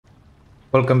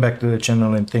Welcome back to the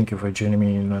channel and thank you for joining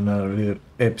me in another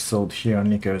episode here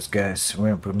on Icarus, guys.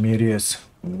 We're in Prometheus.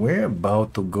 We're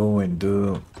about to go and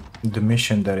do the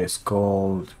mission that is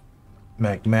called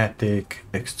Magmatic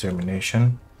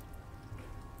Extermination.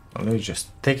 Let's just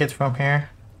take it from here.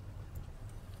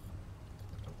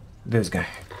 This guy.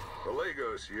 The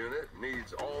Lagos unit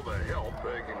needs all the help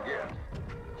they can get,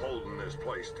 holding this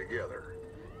place together.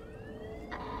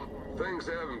 Things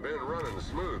haven't been running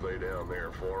smoothly down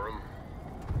there for them.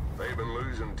 They've been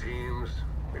losing teams,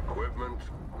 equipment,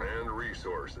 and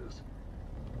resources.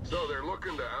 So they're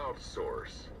looking to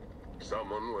outsource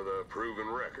someone with a proven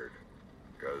record,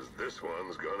 because this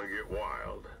one's gonna get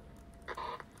wild.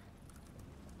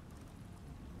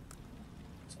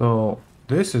 So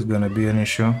this is gonna be an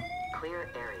issue. Clear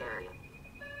area.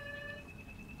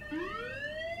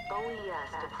 OES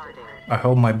departing. I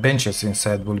hope my benches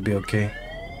inside will be okay.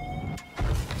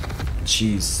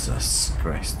 Jesus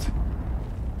Christ.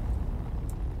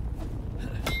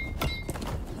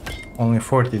 Only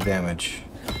 40 damage.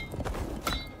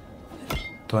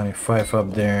 25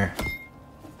 up there.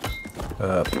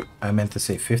 I meant to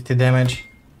say 50 damage.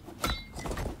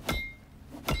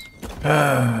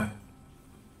 Okay.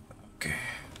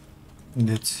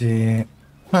 Let's see.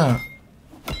 Huh.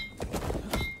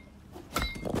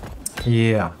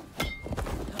 Yeah.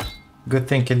 Good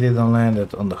thing he didn't land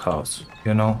it on the house,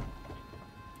 you know?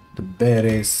 The bed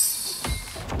is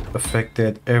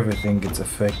affected, everything gets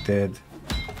affected.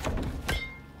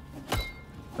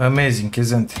 Amazing,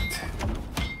 isn't it?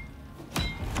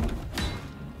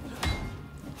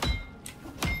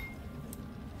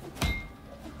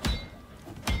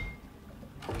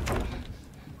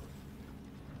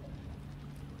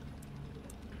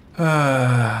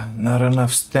 Not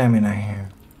enough stamina here.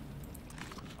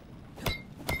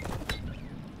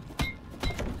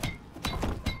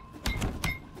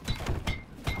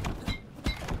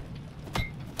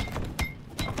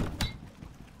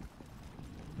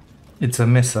 It's a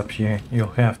mess up here, you'll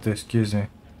have to excuse me.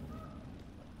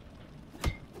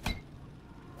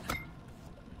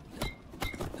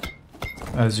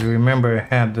 As you remember,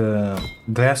 I had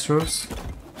glass roofs.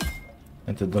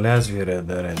 Into the last video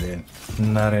that I did.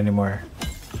 Not anymore.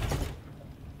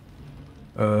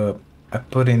 I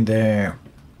put in there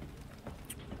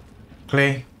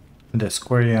clay, the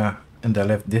square, and I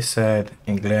left this side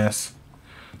in glass.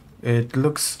 It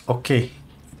looks okay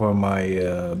for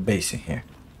my base in here.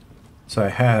 So I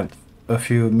had a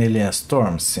few million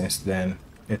storms since then.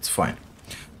 It's fine.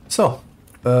 So,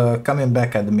 coming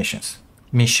back at the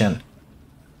mission.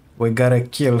 We gotta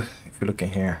kill, if you look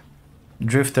in here,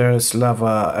 drifters,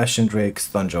 lava, ashen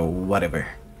drakes, dungeon, whatever.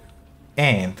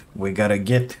 And we gotta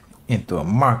get into a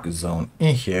mark zone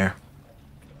in here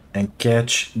and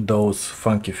catch those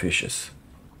funky fishes.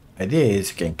 Idea is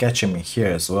you can catch them in here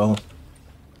as well,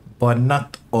 but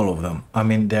not all of them. I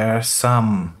mean, there are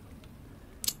some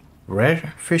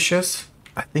rare fishes.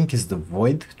 I think it's the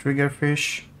void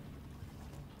triggerfish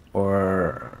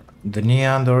or the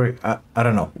neon, or I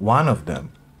don't know, one of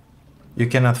them. You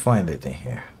cannot find it in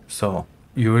here, so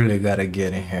you really gotta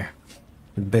get in here.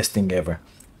 The best thing ever.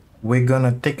 We're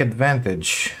gonna take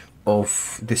advantage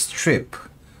of this trip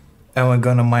and we're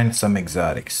gonna mine some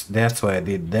exotics. That's why I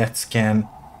did that scan.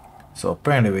 So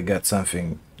apparently we got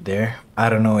something there. I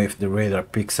don't know if the radar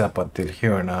picks up until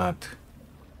here or not.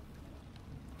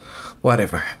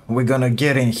 Whatever. We're gonna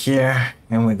get in here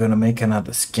and we're gonna make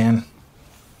another scan.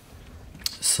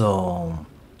 So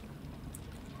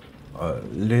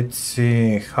let's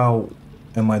see, how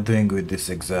am I doing with these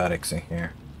exotics in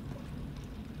here?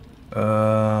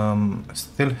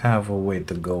 Still have a way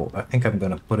to go. I think I'm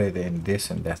gonna put it in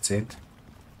this and that's it.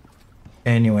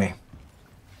 Anyway,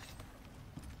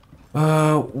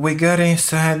 we got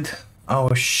inside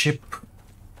our ship.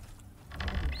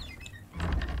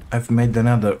 I've made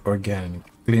another organic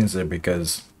cleanser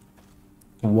because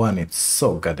one, it's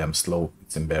so goddamn slow,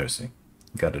 it's embarrassing.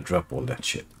 Gotta drop all that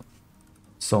shit.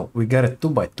 So we got a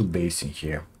 2x2 base in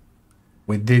here.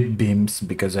 We did beams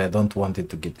because I don't want it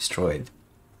to get destroyed.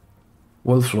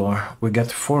 Wall floor, we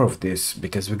got 4 of this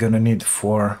because we're gonna need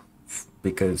 4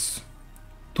 because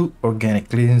 2 organic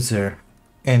cleanser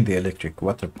and the electric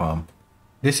water pump.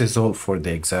 This is all for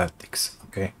the exotics,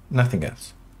 okay? Nothing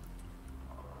else.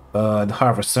 The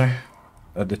harvester,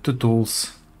 the 2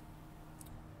 tools,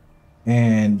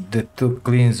 and the 2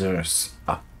 cleansers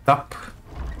up top,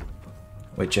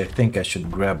 which I think I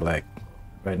should grab like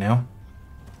right now.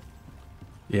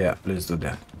 Yeah, let's do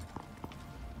that.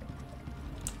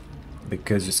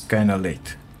 Because it's kind of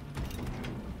late.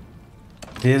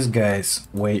 These guys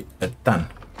weigh a ton.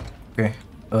 Okay,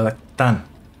 a ton.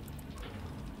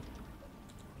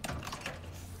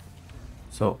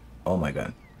 So, oh my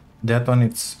god. That one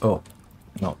it's... oh,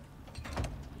 no.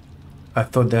 I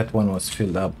thought that one was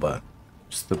filled up, but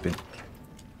stupid.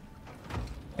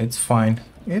 It's fine.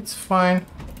 It's fine.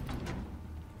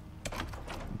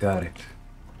 Got it.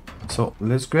 So,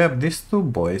 let's grab these two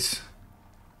boys.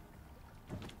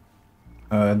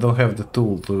 I don't have the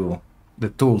tools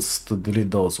to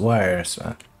delete those wires.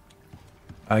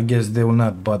 I guess they will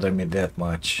not bother me that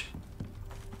much.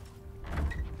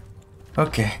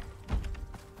 Okay.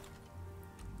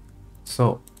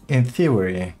 So, in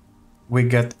theory, we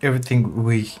got everything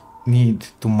we need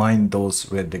to mine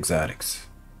those red exotics.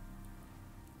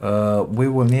 We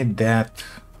will need that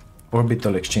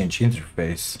orbital exchange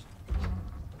interface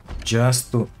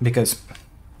just to, because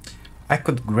I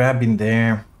could grab in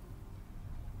there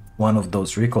one of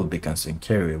those recall beacons and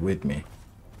carry it with me,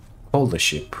 hold the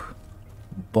ship,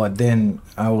 but then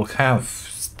I will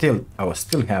still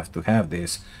have to have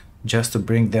this just to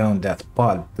bring down that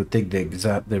pod to take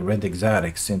the red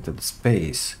exotics into the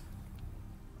space.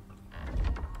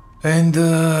 And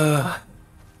I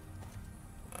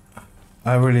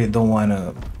really don't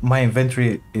wanna, my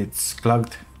inventory it's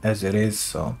clogged as it is,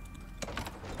 so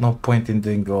no point in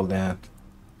doing all that.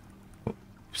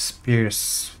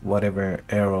 Spears, whatever,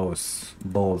 arrows,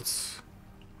 bolts.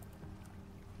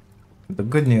 The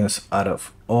good news out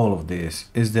of all of this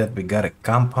is that we got a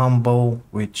compound bow,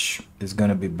 which is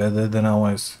gonna be better than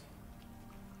ours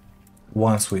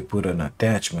once we put an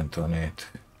attachment on it.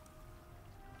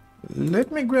 Let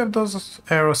me grab those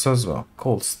arrows as well.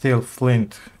 Cold steel,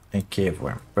 flint, and cave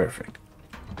worm. Perfect.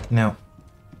 Now,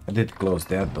 I did close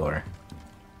that door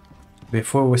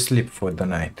before we sleep for the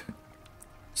night.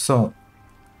 So,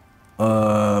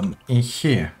 in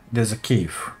here, there's a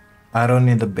cave. I don't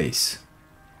need a base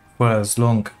for as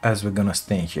long as we're gonna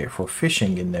stay in here. For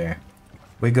fishing in there,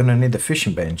 we're gonna need a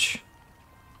fishing bench.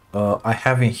 I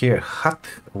have in here a hut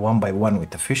 1x1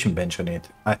 with a fishing bench on it.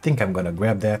 I think I'm gonna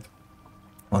grab that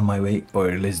on my way, or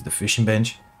release the fishing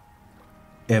bench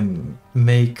and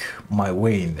make my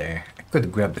way in there. I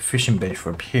could grab the fishing bench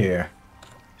from here,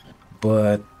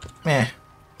 but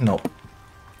no.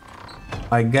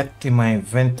 I got in my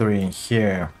inventory in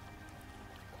here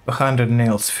 100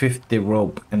 nails, 50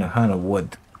 rope, and 100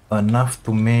 wood, enough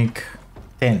to make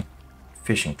 10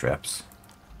 fishing traps.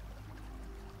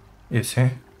 You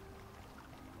see?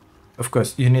 Of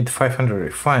course, you need 500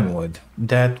 refined wood.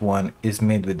 That one is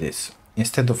made with this.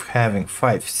 Instead of having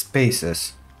 5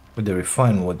 spaces with the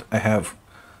refined wood, I have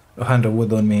 100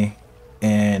 wood on me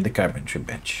and the carpentry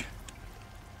bench.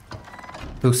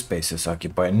 2 spaces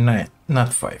occupied,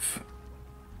 not 5.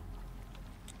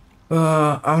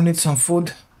 I'll need some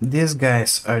food. These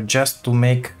guys are just to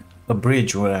make a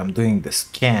bridge where I'm doing the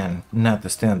scan, not to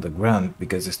stay on the ground,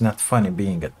 because it's not funny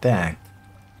being attacked.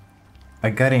 I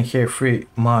got in here 3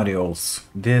 modules.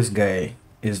 This guy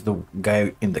is the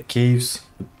guy in the caves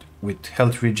with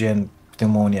health regen,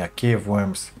 pneumonia, cave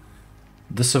worms,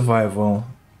 the survival,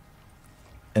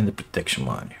 and the protection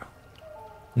module.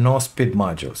 No speed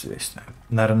modules this time.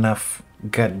 Not enough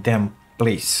goddamn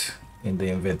place in the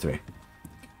inventory.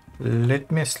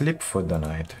 Let me sleep for the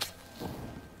night.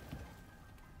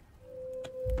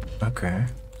 Okay,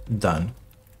 done.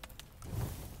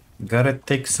 Gotta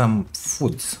take some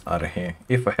foods out of here.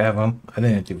 If I have them, I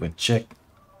didn't even check.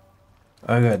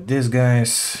 I got these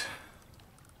guys.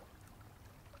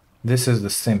 This is the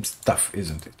same stuff,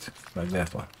 isn't it? Like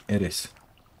that one. It is.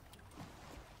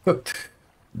 Cooked.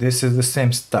 This is the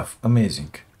same stuff.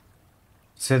 Amazing.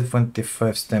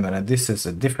 75 stamina. This is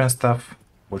a different stuff.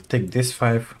 We'll take this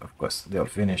 5. Of course, they'll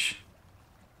finish.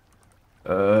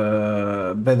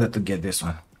 Better to get this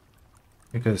one,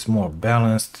 because it's more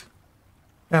balanced.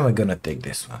 And we're gonna take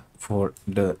this one for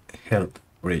the health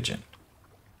regen,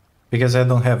 because I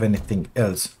don't have anything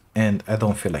else and I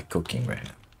don't feel like cooking right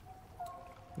now.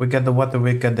 We got the water,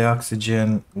 we got the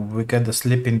oxygen, we got the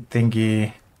sleeping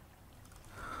thingy.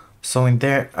 So in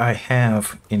there I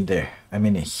have, in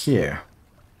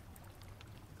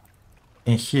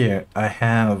here I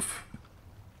have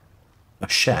a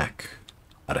shack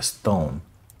out of stone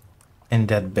and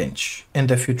that bench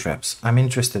and a few traps. I'm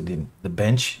interested in the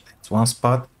bench. It's one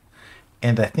spot,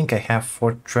 and I think I have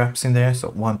 4 traps in there. So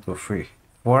 1, 2, 3,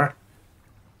 4.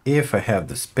 If I have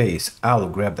the space, I'll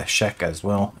grab the shack as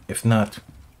well. If not,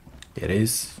 it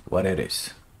is what it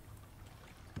is.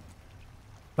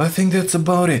 I think that's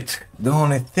about it. The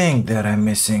only thing that I'm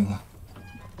missing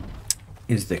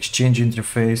is the exchange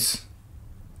interface,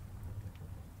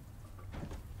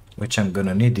 which I'm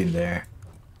gonna need in there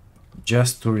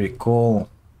just to recall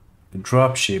the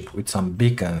dropship with some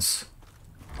beacons,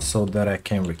 so that I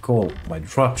can recall my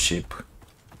dropship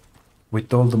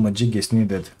with all the majigis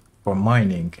needed for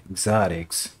mining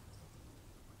exotics.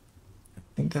 I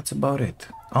think that's about it.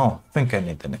 Oh, I think I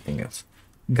need anything else.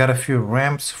 Got a few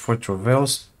ramps for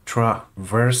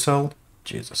traversal.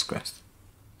 Jesus Christ.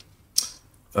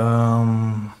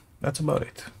 That's about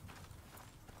it.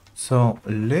 So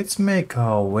let's make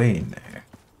our way in there.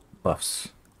 Buffs.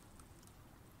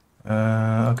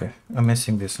 Okay, I'm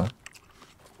missing this one.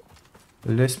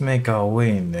 Let's make our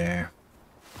way in there.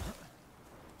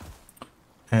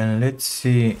 And let's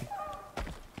see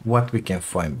what we can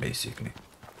find basically.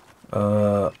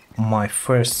 My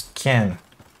first scan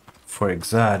for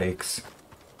exotics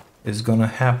is gonna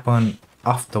happen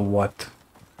after what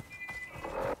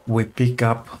we pick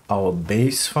up our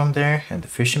base from there and the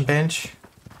fishing bench,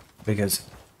 because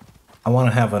I want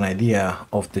to have an idea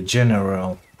of the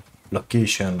general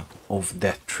location of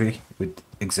that tree with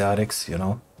exotics, you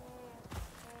know.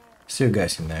 See you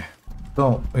guys in there.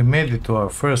 So we made it to our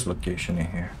first location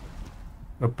in here.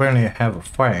 Apparently I have a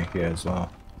fire here as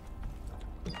well.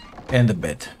 And a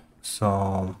bed.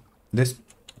 So this,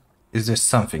 is there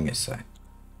something inside?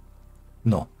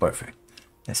 No, perfect.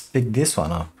 Let's pick this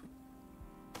one up.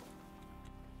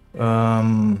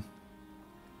 If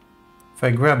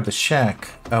I grab the shack,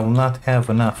 I will not have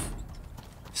enough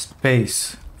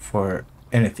space for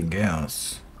anything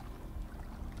else.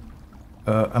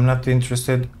 I'm not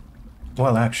interested.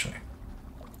 Well, actually.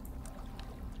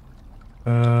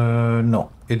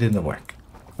 No, it didn't work.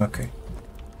 Okay.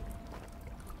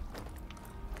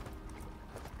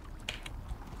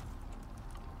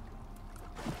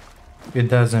 It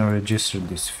doesn't register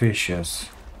these fishes.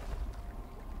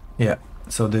 Yeah,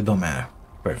 so they don't matter.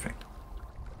 Perfect.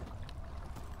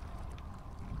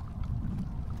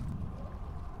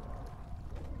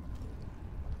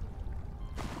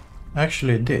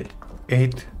 Actually it did.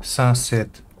 8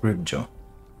 sunset ribjaw.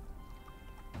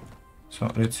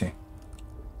 So let's see.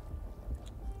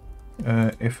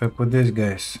 If I put these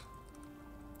guys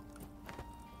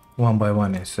one by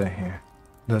one inside here,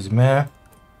 doesn't matter.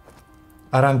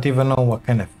 I don't even know what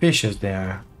kind of fishes they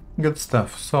are. Good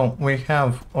stuff. So we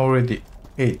have already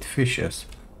 8 fishes.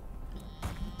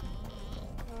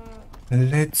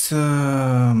 Let's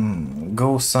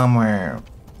go somewhere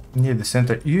near the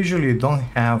center. Usually you don't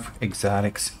have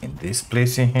exotics in this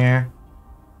place in here.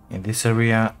 In this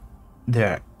area,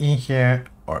 they're in here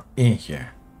or in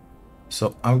here.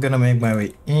 So I'm gonna make my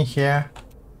way in here,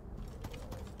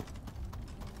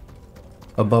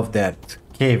 above that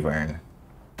cavern,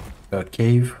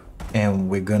 cave, and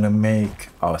we're gonna make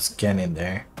our scan in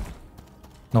there.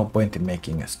 No point in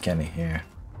making a scan in here.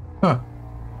 Huh,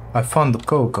 I found the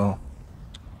cocoa.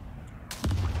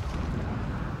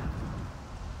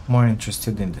 More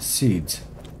interested in the seeds.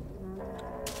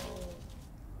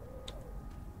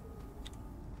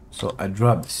 So I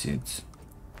dropped the seeds.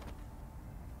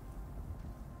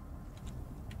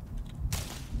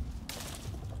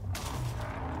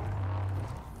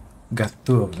 Got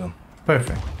 2 of them.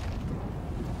 Perfect.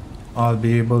 I'll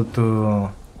be able to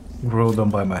grow them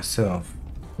by myself.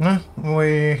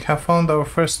 We have found our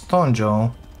first stone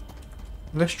jaw.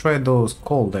 Let's try those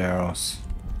cold arrows.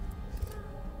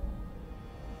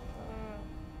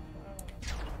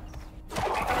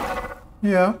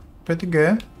 Yeah, pretty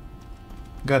good.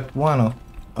 Got 1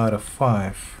 out of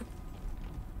 5.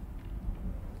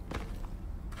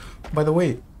 By the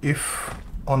way, if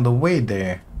on the way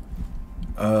there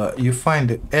you find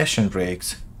the Ashen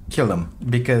Drakes, kill them,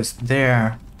 because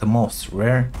they're the most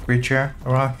rare creature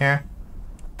around here.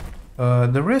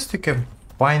 The rest you can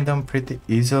find them pretty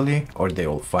easily, or they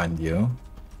will find you.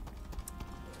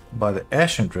 But the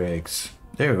Ashen Drakes,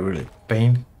 they're really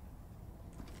pain.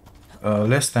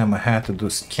 Last time I had to do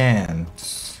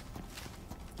scans.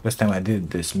 Last time I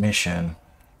did this mission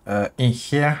in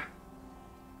here,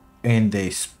 and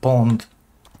they spawned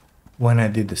when I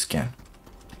did the scan.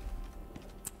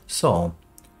 So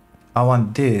I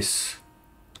want this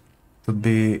to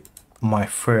be my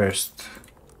first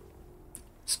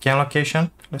scan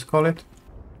location, let's call it.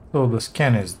 So the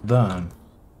scan is done.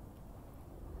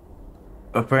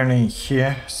 Apparently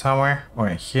here somewhere, or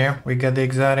in here, we got the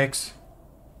exotics.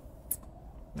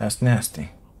 That's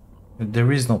nasty.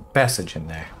 There is no passage in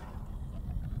there.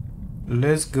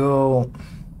 Let's go.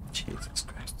 Jesus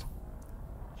Christ.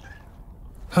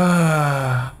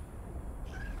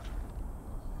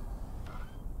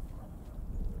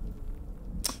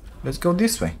 Let's go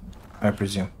this way, I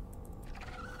presume.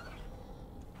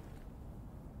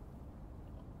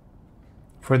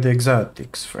 For the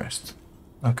exotics first.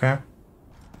 Okay.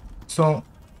 So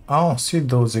I don't see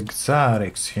those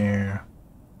exotics here.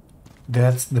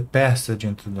 That's the passage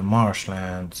into the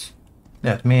marshlands.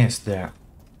 That means they're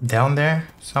down there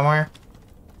somewhere.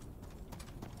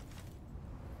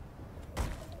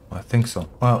 I think so.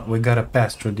 Well, we gotta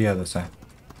pass through the other side.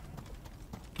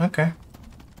 Okay.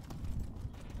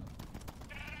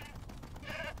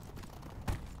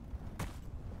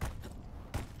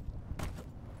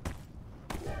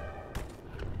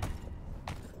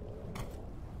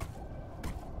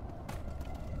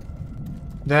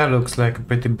 That looks like a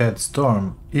pretty bad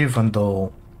storm, even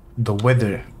though the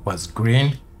weather was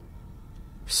green.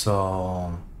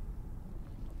 So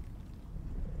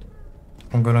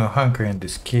I'm gonna hunker in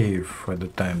this cave for the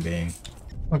time being.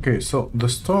 Okay, so the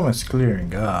storm is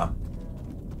clearing up.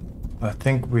 I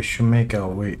think we should make our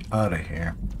way out of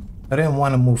here. I didn't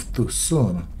want to move too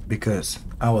soon because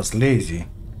I was lazy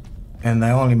and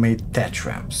I only made thatch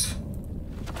ramps.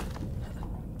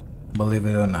 Believe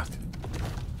it or not.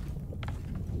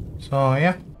 So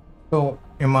yeah. So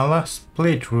in my last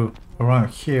playthrough around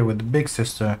here with the big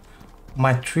sister,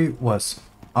 my tree was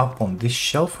up on this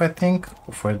shelf, I think,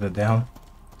 or further down.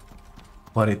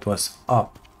 But it was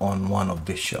up on one of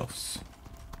these shelves.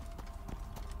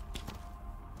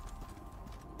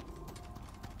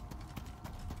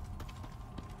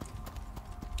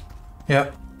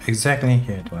 Yep, exactly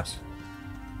here it was.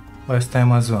 Last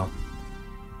time as well.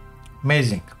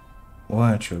 Amazing.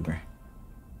 Won't you agree?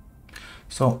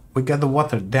 So we got the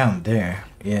water down there.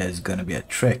 Yeah, it's gonna be a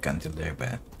trek until there,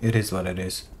 but it is what it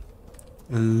is.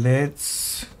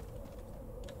 Let's...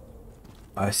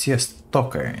 I see a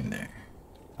stalker in there.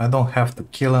 I don't have to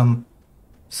kill him,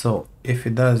 so if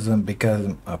it doesn't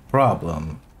become a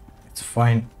problem, it's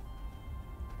fine.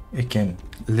 It can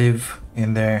live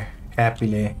in there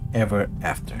happily ever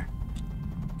after.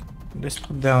 Let's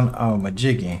put down our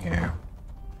Majig in here.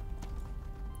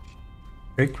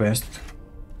 Request,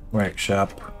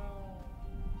 workshop,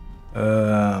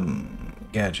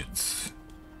 gadgets.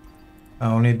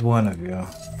 I'll need one of you.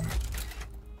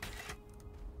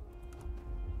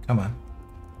 Come on.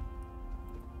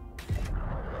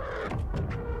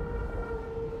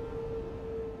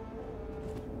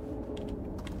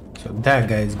 So that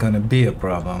guy is gonna be a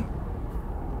problem.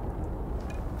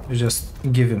 Just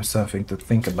give him something to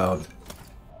think about.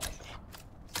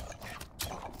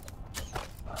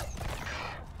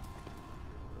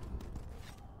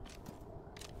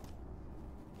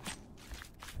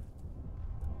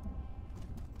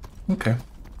 Okay.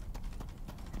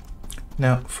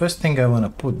 Now, first thing I want to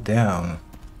put down,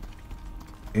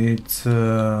 it's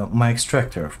my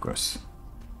extractor, of course.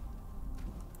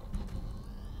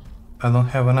 I don't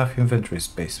have enough inventory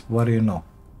space. What do you know?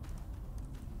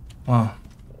 Well,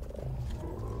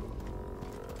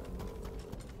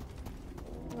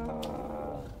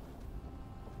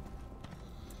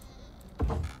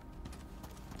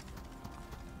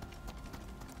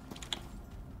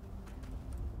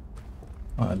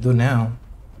 I do now.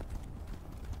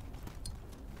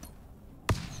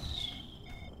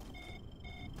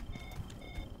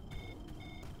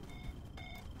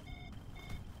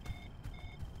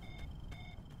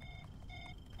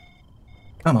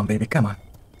 Come on, baby, come on.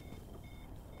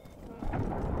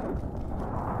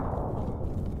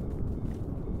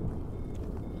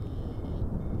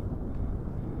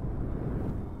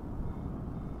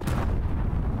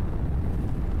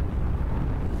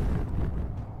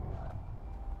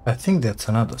 I think that's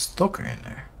another stalker in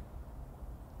there.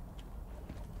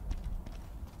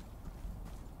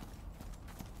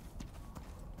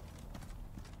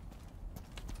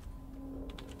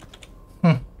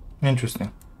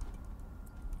 Interesting.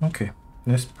 Okay,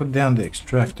 let's put down the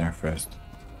extractor first.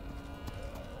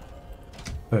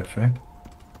 Perfect.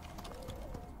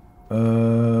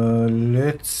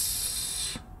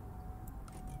 Let's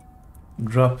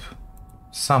drop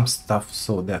some stuff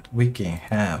so that we can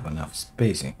have enough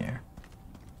space in here.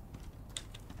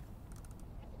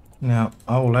 Now,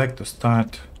 I would like to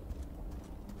start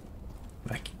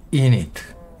like in it,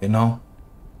 you know?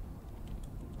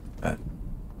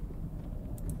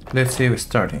 Let's say we're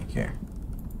starting here.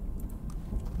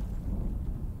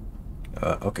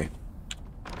 Okay.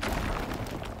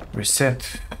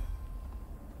 Reset.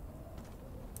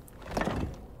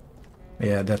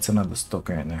 Yeah, that's another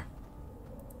stalker in there.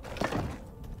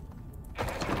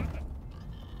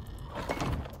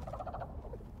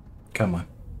 Come on.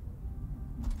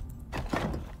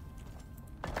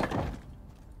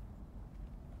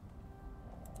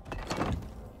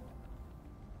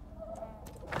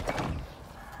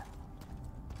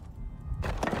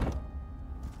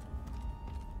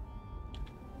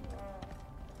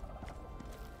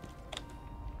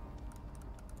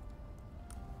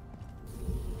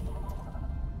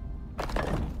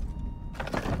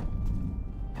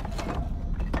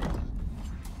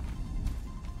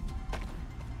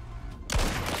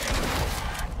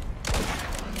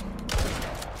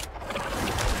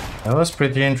 That was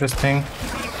pretty interesting.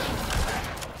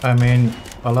 I mean,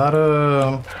 a lot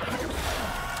of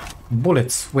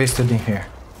bullets wasted in here.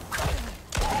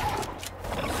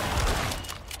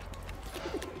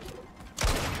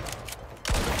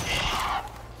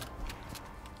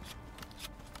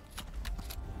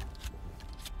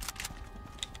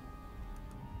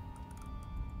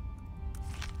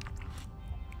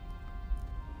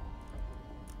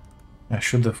 I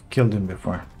should have killed him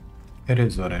before. It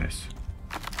is what it is.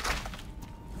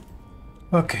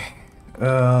 Okay.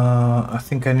 I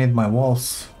think I need my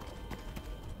walls.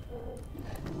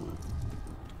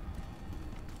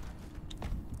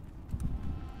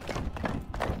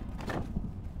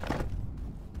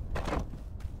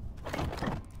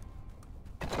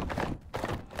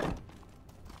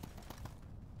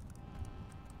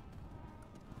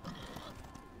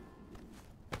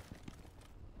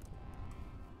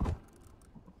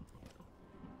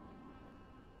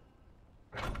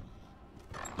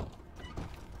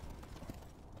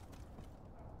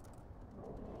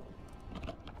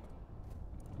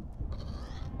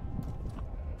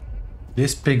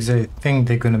 These pigs, I think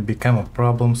they're gonna become a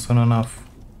problem soon enough.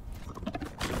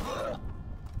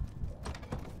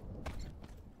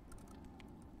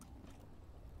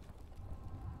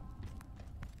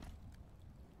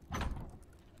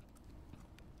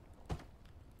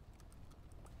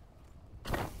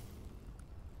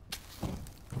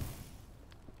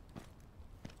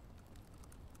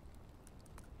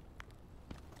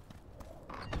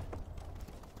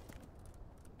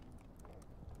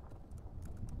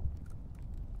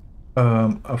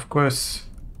 Of course,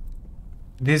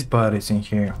 these bodies in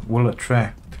here will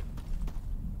attract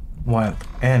wild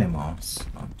animals.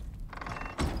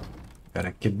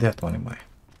 Gotta keep that one in mind.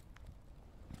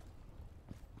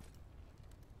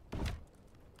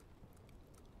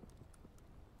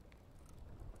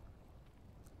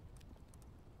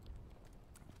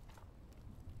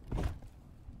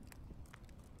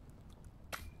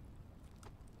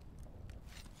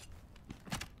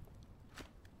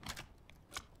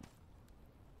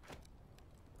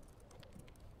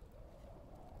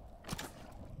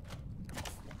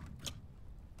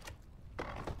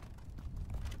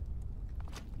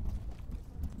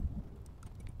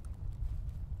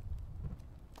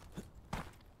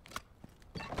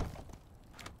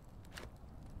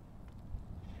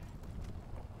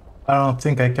 I don't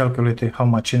think I calculated how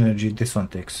much energy this one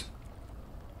takes.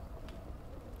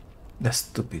 That's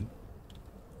stupid.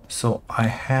 So I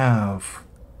have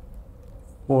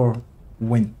 4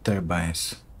 wind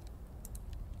turbines.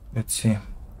 Let's see.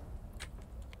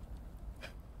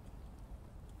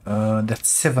 That's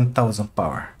 7,000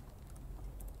 power.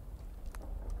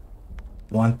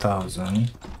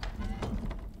 1,000.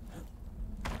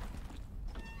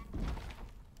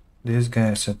 These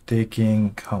guys are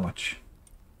taking how much?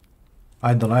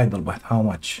 Idle, but how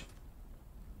much?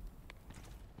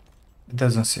 It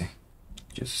doesn't say.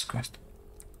 Jesus Christ.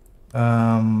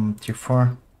 Tier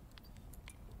 4.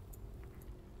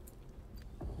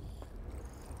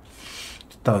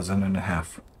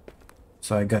 2,500.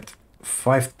 So I got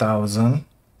 5,000.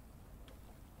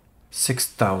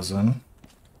 6,000.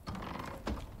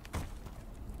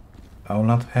 I will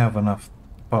not have enough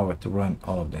power to run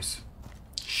all of this.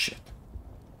 Shit.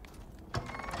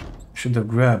 Should have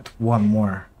grabbed one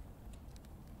more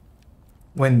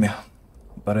windmill,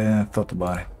 but I didn't thought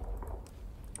about it.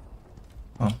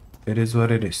 Oh, it is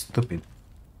what it is. Stupid.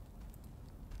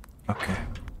 Okay.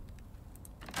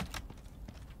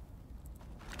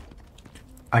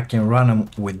 I can run them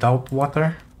without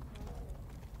water.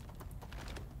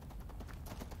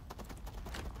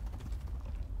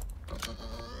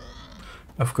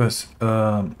 Of course,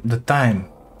 the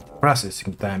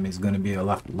processing time is gonna be a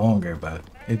lot longer, but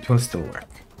it will still work.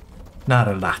 Not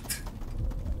a lot.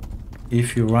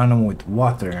 If you run them with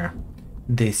water,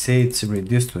 they say it's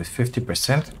reduced with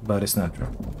 50%, but it's not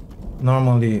true.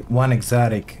 Normally, one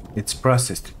exotic, it's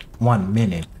processed 1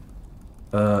 minute.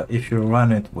 If you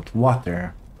run it with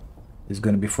water, it's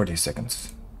gonna be 40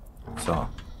 seconds. So.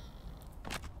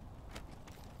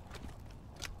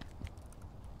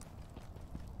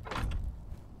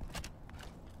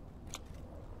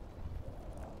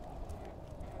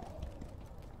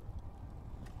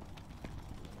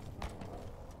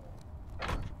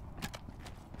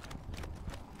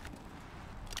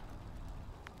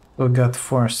 We got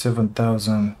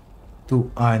 7,000,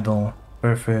 2 idle,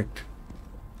 perfect.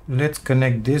 Let's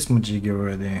connect this majiggy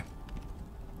already.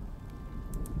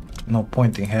 No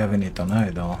point in having it on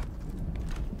idle.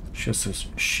 She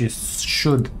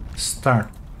should start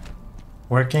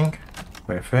working.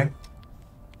 Perfect.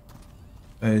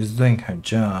 It's doing her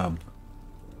job.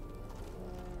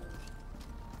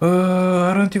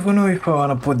 I don't even know if I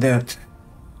wanna put that.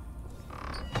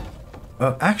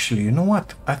 Actually, you know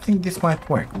what? I think this might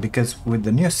work because with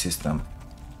the new system,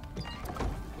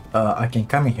 I can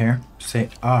come in here, say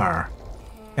R,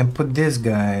 and put these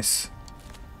guys.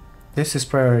 This is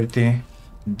priority.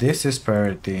 This is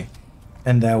priority,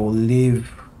 and I will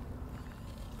leave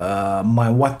my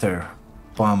water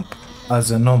pump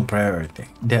as a non-priority.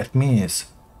 That means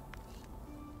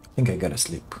I think I gotta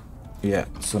sleep. Yeah,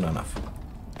 soon enough.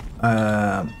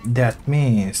 That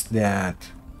means that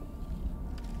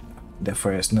the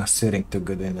fire is not sitting too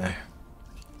good in there.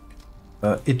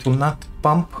 It will not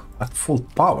pump at full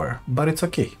power, but it's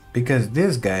okay because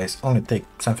these guys only take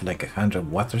something like 100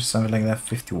 water, something like that,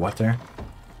 50 water.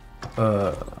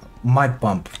 My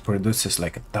pump produces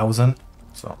like 1,000,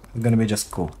 so it's gonna be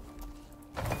just cool.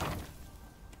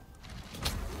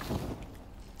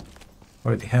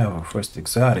 Already have our first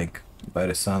exotic by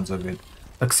the sounds of it.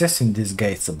 Accessing this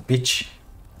guy is a bitch.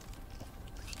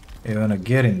 You wanna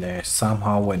get in there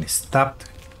somehow when it's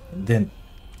stopped, then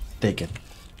take it.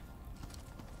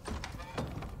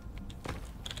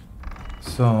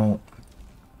 So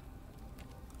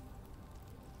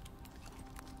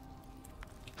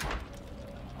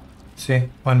see,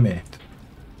 1 minute.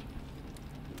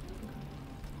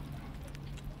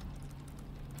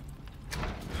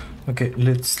 Okay,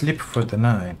 let's sleep for the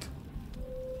night.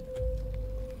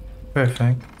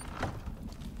 Perfect.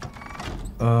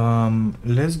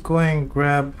 Let's go and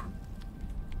grab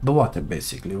the water.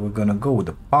 Basically, we're gonna go with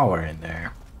the power in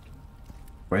there,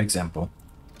 for example,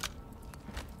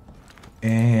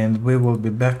 and we will be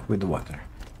back with the water.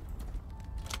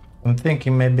 I'm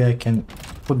thinking maybe I can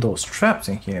put those traps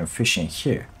in here and fish in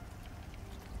here.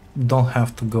 Don't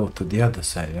have to go to the other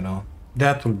side, you know.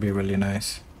 That will be really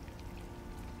nice.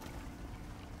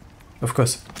 Of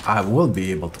course, I will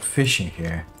be able to fish in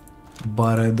here,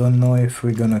 but I don't know if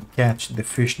we're gonna catch the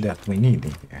fish that we need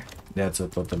in here. That's a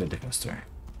totally different story.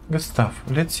 Good stuff.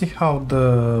 Let's see how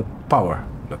the power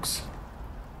looks.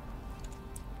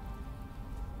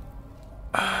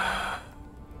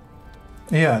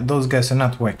 Yeah, those guys are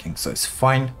not working, so it's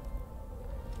fine.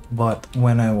 But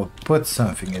when I will put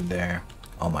something in there,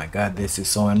 oh my god, this is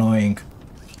so annoying.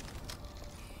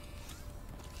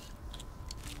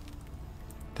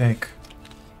 Take.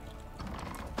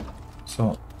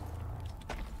 So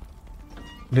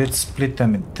let's split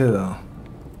them in two.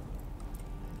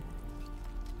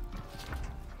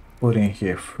 Put in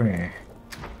here 3.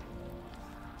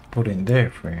 Put in there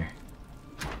 3.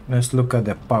 Let's look at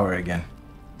the power again.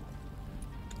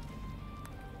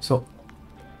 So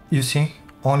you see,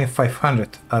 only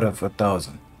 500 out of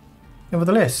 1,000.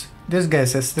 Nevertheless, these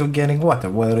guys are still getting water,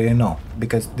 whether you know,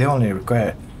 because they only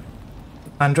require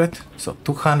 100, so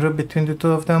 200 between the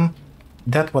two of them.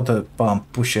 That water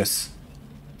pump pushes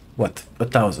what,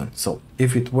 1,000. So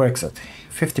if it works at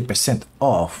 50%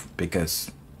 off,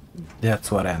 because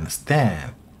that's what I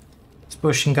understand, it's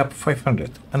pushing up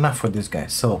 500, enough for this guy.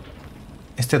 So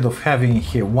instead of having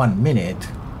here 1 minute,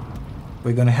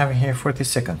 we're gonna have here 40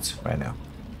 seconds right now.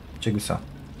 Check this out.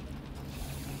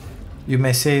 You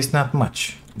may say it's not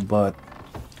much, but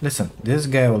listen, this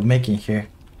guy will make in here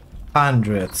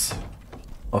hundreds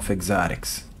of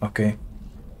exotics, okay?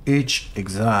 Each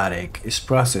exotic is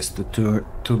processed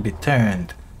to be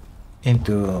turned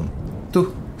into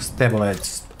 2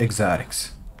 stabilized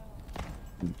exotics.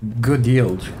 Good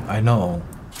yield, I know,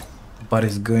 but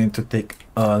it's going to take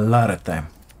a lot of time.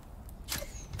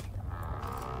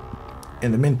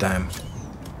 In the meantime,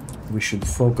 we should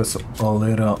focus a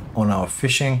little on our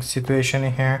fishing situation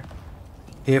in here.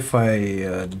 If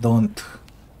I don't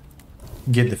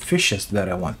get the fishes that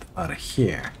I want out of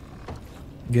here,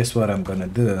 guess what I'm gonna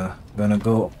do? I'm gonna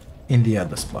go in the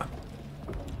other spot.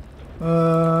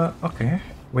 Okay,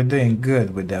 we're doing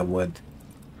good with that wood.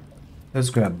 Let's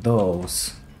grab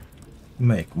those,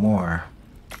 make more.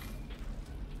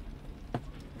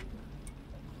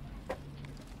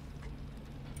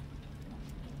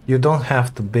 You don't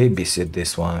have to babysit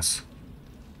these ones.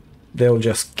 They'll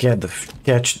just catch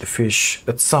the fish.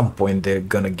 At some point they're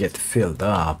gonna get filled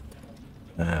up.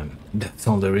 And that's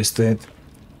all there is to it.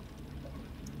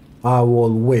 I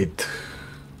will wait.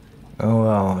 Oh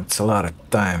well, it's a lot of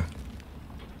time.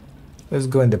 Let's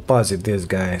go and deposit these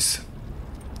guys.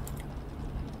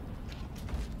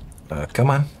 Come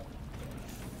on.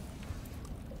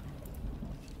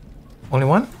 Only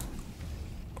 1?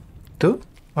 2?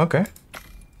 Okay.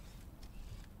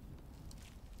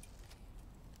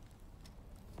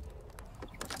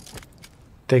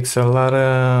 Takes a lot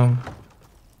of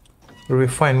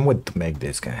refined wood to make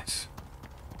these guys.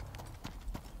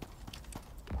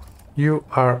 You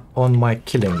are on my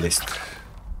killing list.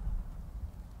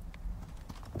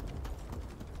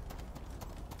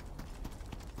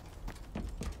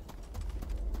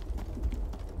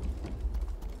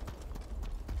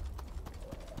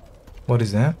 What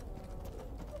is that?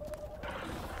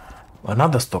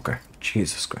 Another stalker.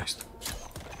 Jesus Christ.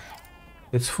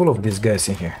 It's full of these guys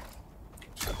in here.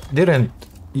 Didn't...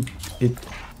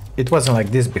 It wasn't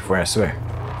like this before, I swear.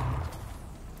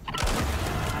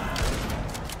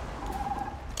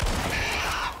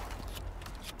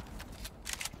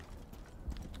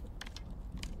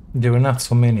 There were not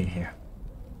so many here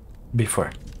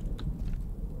before.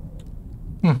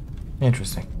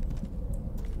 Interesting.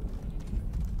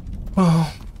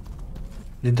 Oh,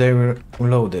 did I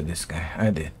reload this guy? I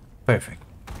did. Perfect.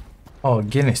 Oh,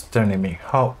 again it's turning me.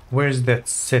 How? Where's that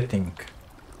setting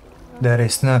that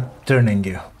is not turning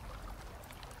you?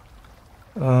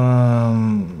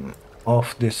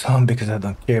 Off this one because I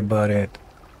don't care about it.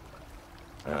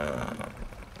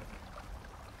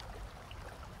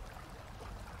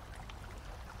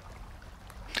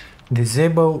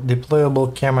 Disable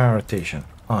deployable camera rotation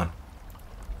on.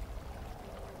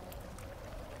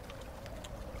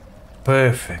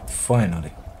 Perfect,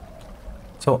 finally.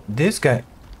 So these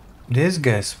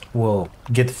guys will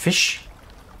get fish.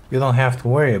 You don't have to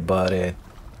worry about it.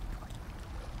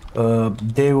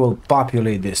 They will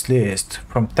populate this list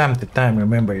from time to time.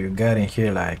 Remember, you got in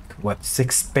here like what,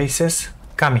 6 spaces?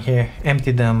 Come here,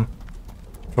 empty them,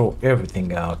 throw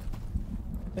everything out.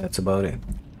 That's about it.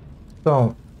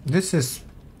 So this is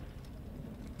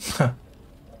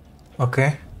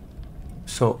okay.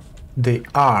 So they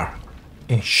are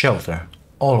in shelter,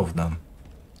 all of them.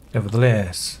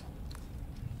 Nevertheless,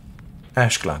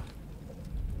 ash cloud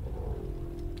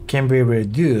can be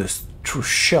reduced through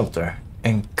shelter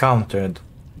encountered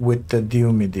with the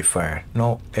dehumidifier.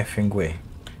 No effing way.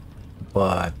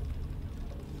 But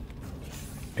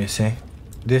you see,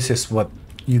 this is what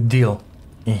you deal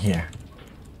in here.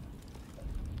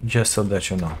 Just so that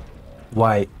you know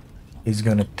why it's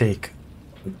gonna take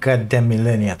a goddamn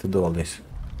millennia to do all this.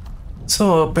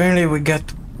 So apparently we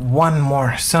got one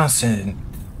more sunset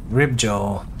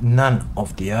ripjaw, none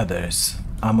of the others.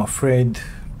 I'm afraid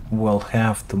we'll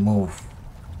have to move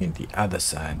in the other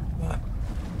side, but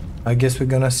I guess we're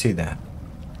gonna see that.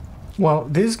 Well,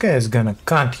 this guy is gonna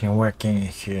continue working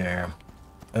here.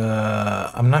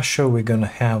 I'm not sure we're gonna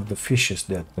have the fishes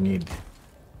that we need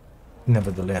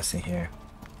nevertheless in here.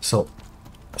 So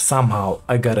somehow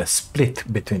I gotta split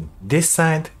between this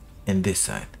side and this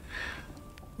side.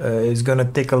 It's gonna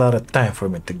take a lot of time for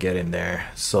me to get in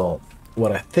there. So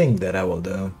what I think that I will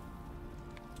do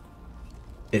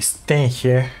is stay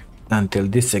here until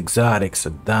these exotics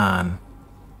are done.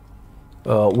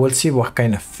 We'll see what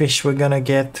kind of fish we're gonna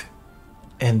get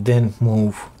and then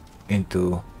move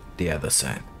into the other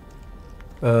side.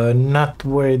 Not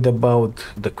worried about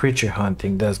the creature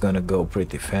hunting, that's gonna go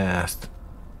pretty fast.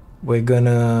 We're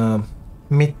gonna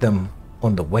meet them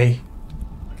on the way.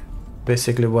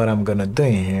 Basically what I'm gonna do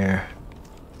in here,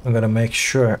 I'm gonna make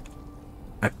sure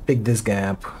I pick this guy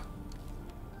up,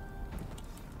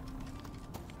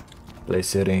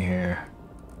 place it in here,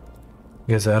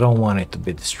 because I don't want it to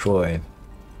be destroyed.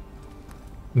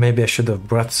 Maybe I should have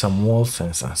brought some walls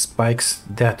and some spikes,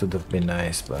 that would have been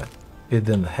nice, but it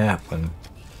didn't happen.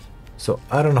 So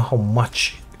I don't know how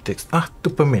much it takes. 2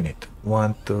 per minute.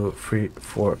 1, 2, 3,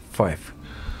 4, 5.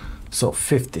 So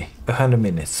 50, 100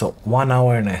 minutes. So 1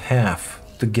 hour and a half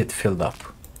to get filled up.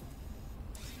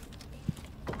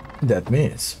 That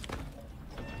means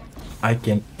I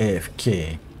can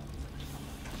AFK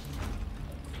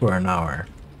for an hour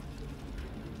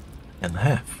and a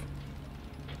half.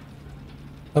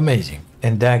 Amazing.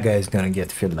 And that guy is gonna get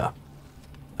filled up.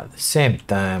 At the same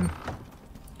time,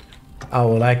 I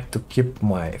would like to keep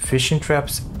my fishing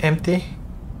traps empty.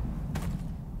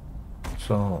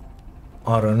 So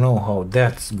I don't know how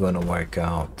that's gonna work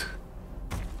out.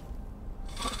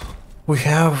 We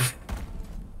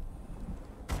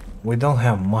don't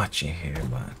have much in here,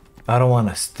 but I don't want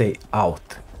to stay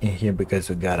out in here because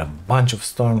we got a bunch of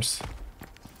storms.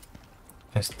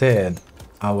 Instead,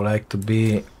 I would like to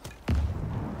be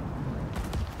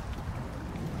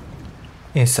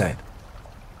inside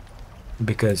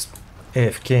because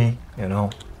AFK, you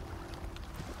know,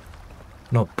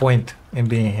 no point in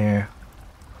being here.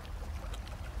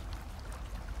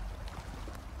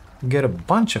 Get a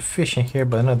bunch of fish in here,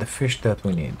 but not the fish that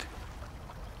we need.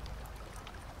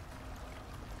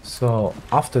 So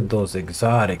after those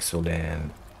exotics will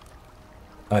end,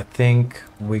 I think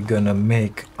we're gonna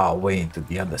make our way into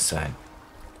the other side.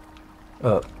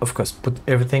 Of course, put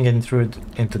everything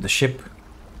into the ship.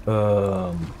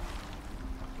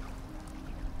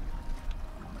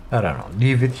 I don't know,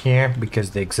 leave it here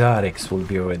because the exotics will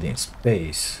be already in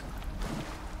space.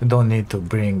 We don't need to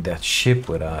bring that ship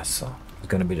with us, so it's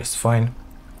gonna be just fine.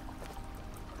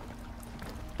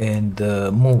 And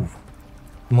move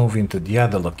moving to the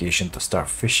other location to start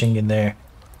fishing in there.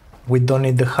 We don't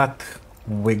need the hut.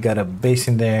 We got a base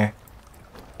in there.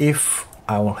 If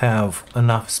I will have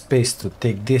enough space to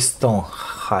take this stone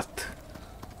hut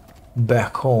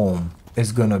back home,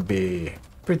 it's gonna be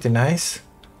pretty nice.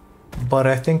 But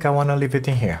I think I want to leave it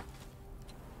in here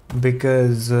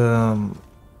because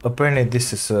apparently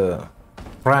this is a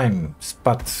prime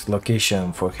spot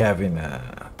location for having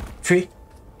a tree,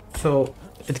 so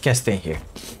it can stay here.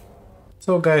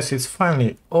 So guys, it's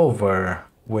finally over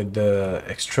with the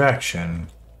extraction.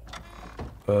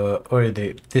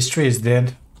 Already this tree is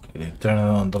dead. Turn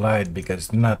on the light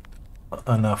because not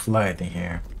enough light in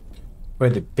here.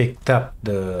 Already picked up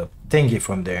the thingy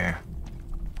from there.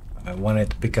 I wanted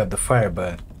to pick up the fire,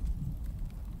 but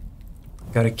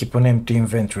gotta keep an empty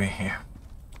inventory here.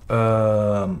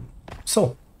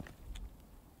 So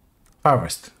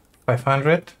harvest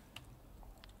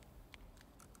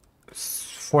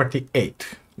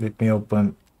 548. Let me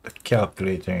open the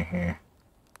calculator in here.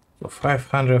 So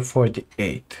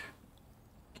 548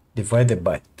 divided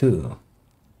by 2,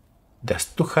 that's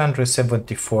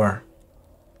 274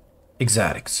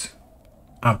 exotics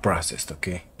unprocessed.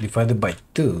 Okay, divided by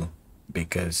 2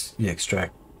 because you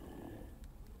extract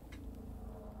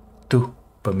 2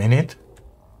 per minute.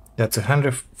 That's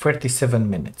 137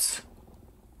 minutes.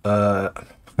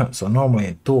 So normally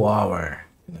in 2 hours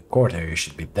and a quarter you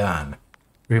should be done.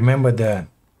 Remember that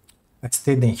I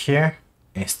stayed in here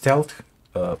in stealth.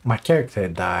 My character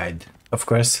died, of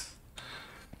course.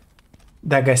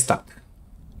 That guy stopped.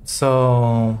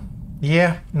 So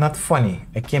yeah, not funny.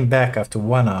 I came back after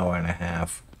 1 hour and a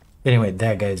half. Anyway,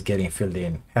 that guy is getting filled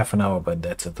in half an hour, but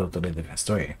that's a totally different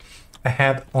story. I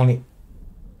had only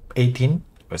 18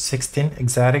 or 16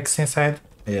 exotics inside.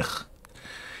 Ugh.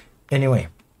 Anyway,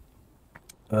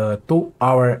 2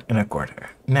 hours and a quarter.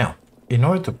 Now, in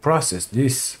order to process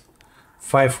this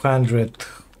 500,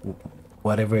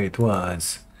 whatever it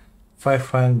was,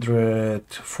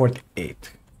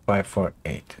 548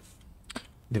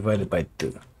 divided by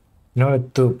 2. In order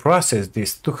to process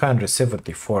these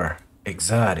 274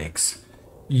 exotics,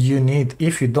 you need,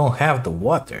 if you don't have the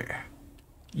water,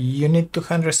 you need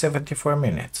 274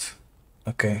 minutes.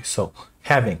 Okay, so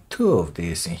having 2 of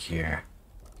these in here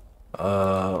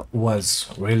was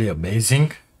really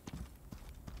amazing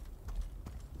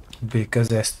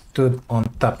because I stood on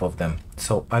top of them,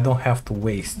 so I don't have to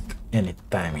waste any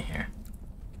time here.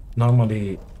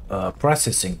 Normally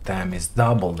processing time is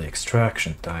double the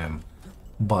extraction time,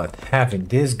 but having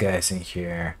these guys in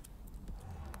here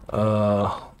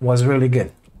was really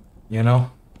good, you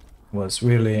know, was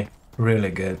really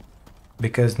good,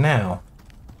 because now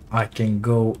I can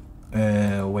go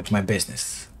with my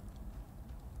business.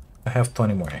 I have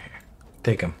 20 more here.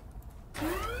 Take them.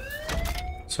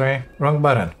 Sorry, wrong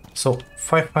button. So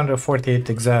 548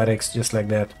 exotics, just like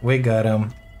that. We got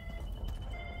them.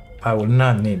 I will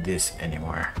not need this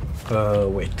anymore.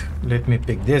 Wait, let me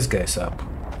pick these guys up.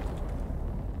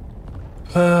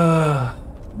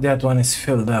 That one is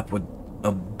filled up with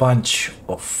a bunch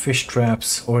of fish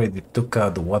traps. Already took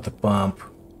out the water pump.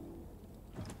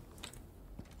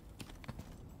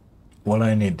 Well,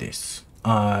 I need this.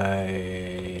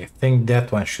 I think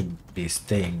that one should be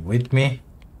staying with me.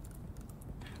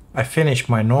 I finished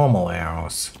my normal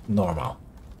arrows.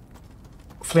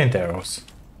 Flint arrows.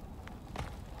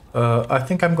 I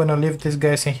think I'm gonna leave these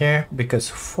guys in here because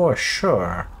for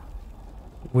sure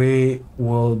we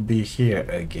will be here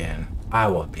again. I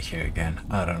will be here again.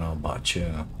 I don't know about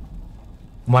you.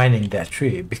 Mining that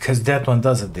tree, because that one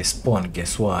doesn't despawn.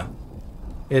 Guess what?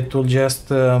 It will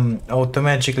just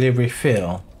automatically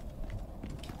refill.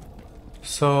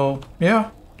 So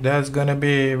yeah, that's gonna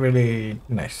be really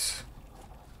nice.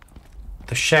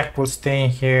 The shack will stay in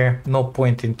here. No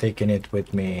point in taking it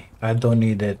with me. I don't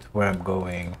need it where I'm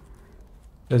going.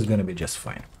 That's gonna be just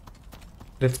fine.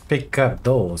 Let's pick up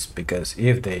those, because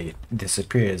if they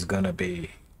disappear, it's gonna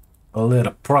be a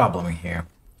little problem here.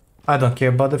 I don't care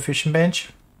about the fishing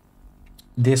bench.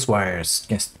 These wires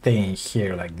can stay in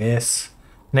here like this.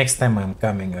 Next time I'm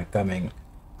coming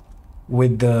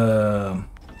with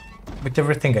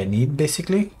everything I need,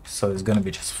 basically. So it's gonna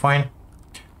be just fine.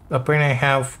 Apparently I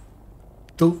have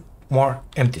 2 more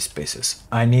empty spaces.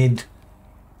 I need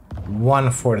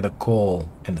 1 for the coal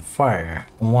and the fire,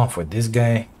 and 1 for this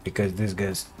guy, because this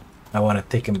guy's, I want to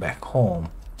take him back home.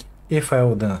 If I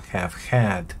wouldn't have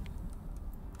had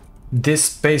this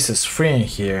space is free in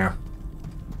here,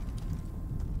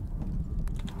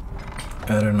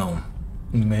 I don't know,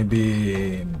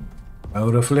 maybe I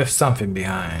would have left something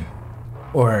behind,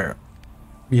 or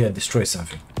yeah, destroy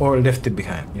something, or left it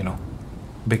behind, you know.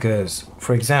 Because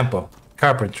for example,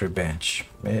 carpentry bench.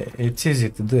 It's easy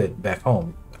to do it back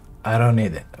home. I don't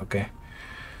need it, okay?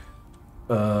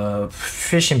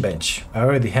 Fishing bench. I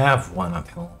already have one at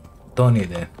home. Don't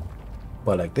need it.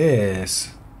 But like this,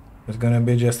 it's gonna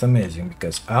be just amazing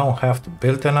because I don't have to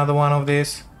build another one of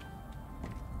these.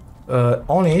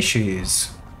 Only issue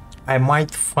is I might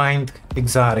find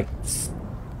exotics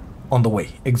on the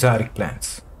way, exotic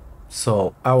plants.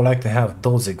 So I would like to have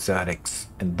those exotics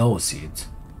and those seeds.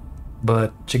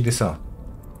 But check this out.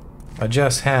 I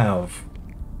just have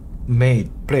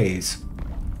made place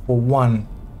for one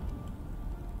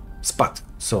spot.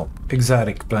 So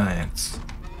exotic plants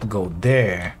go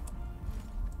there.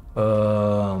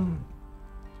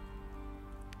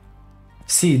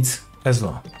 Seeds as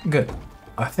well. Good.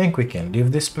 I think we can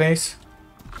leave this place.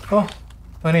 Oh,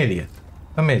 an idiot.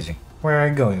 Amazing. Where are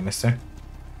you going, mister?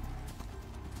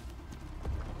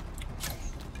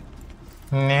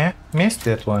 Nah, missed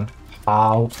that one.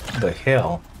 How the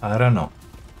hell? I don't know.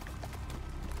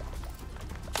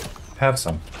 Have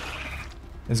some.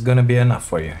 It's gonna be enough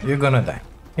for you. You're gonna die.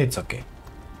 It's okay.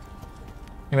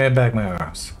 Give me back my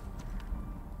arrows.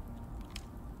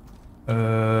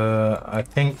 I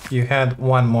think you had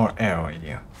one more arrow in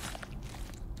you.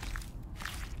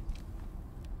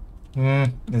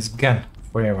 It's gone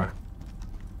forever.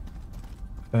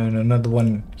 And another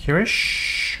one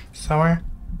here-ish somewhere.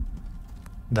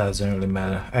 Doesn't really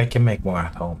matter. I can make more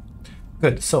at home.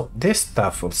 Good. So this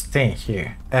stuff will stay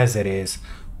here as it is.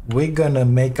 We're gonna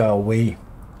make our way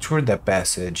through the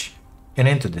passage and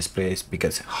into this place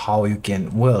because how you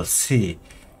can well see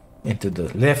into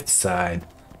the left side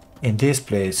in this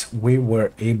place we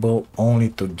were able only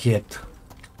to get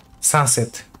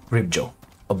sunset ribjo,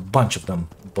 a bunch of them,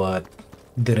 but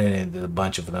didn't need a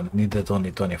bunch of them, needed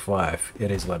only 25. It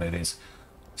is what it is.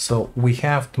 So we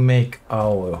have to make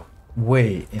our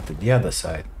way into the other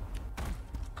side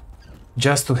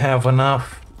just to have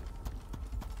enough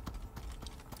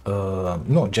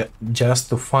just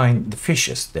to find the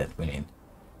fishes that we need.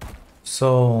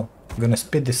 So I'm gonna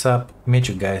speed this up, meet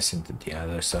you guys into the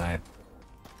other side.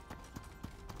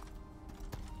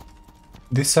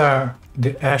 These are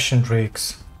the ashen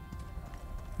drakes.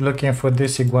 Looking for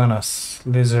this iguanas,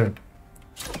 lizard,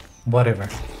 whatever.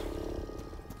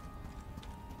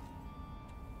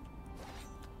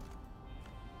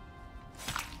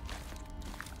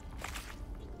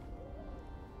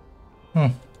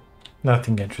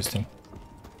 Nothing interesting.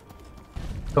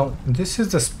 So this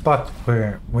is the spot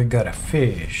where we got a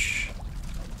fish.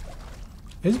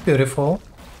 It's beautiful.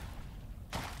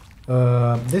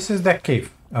 This is that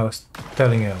cave I was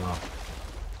telling you about.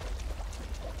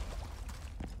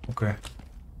 Okay.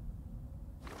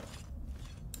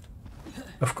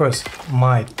 Of course,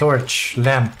 my torch,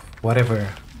 lamp, whatever,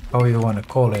 how you want to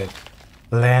call it,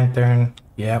 lantern,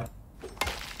 yep,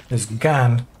 is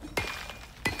gone.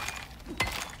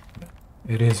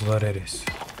 It is what it is.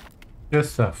 Good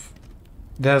stuff.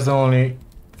 That's the only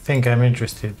thing I'm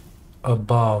interested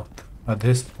about at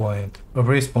this point. A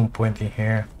respawn point in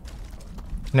here.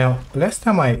 Now, last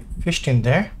time I fished in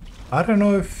there, I don't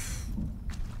know if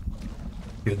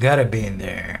you gotta be in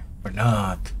there or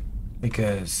not,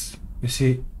 because you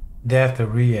see that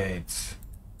reads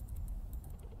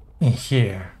in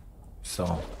here.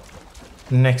 So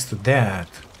next to that,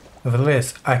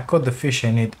 nevertheless, I caught the fish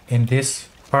I need in this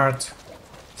part.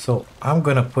 So I'm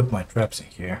gonna put my traps in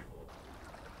here.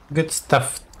 Good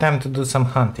stuff. Time to do some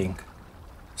hunting.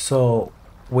 So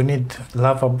we need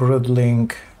lava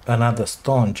broodling, another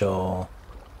stone jaw,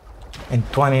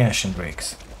 and 20 ashen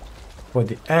drakes. For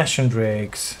the ashen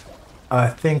drakes, I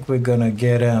think we're gonna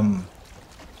get them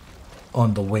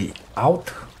on the way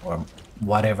out or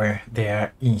whatever they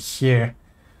are in here.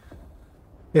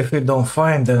 If we don't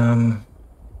find them,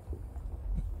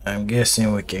 I'm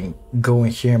guessing we can go in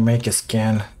here, make a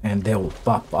scan, and they will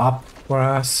pop up for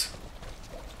us.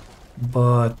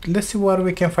 But let's see what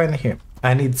we can find here.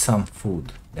 I need some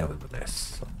food,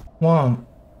 nevertheless. So, well,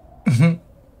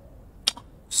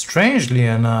 strangely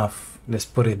enough, let's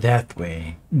put it that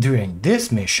way, during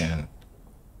this mission,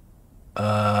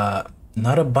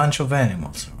 not a bunch of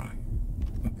animals, right?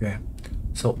 Okay,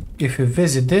 so if you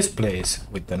visit this place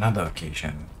with another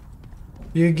occasion,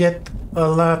 you get a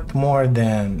lot more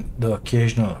than the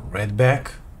occasional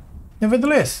redback.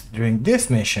 Nevertheless, during this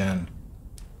mission,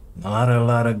 not a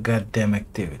lot of goddamn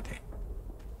activity.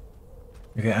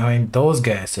 Okay, I mean, those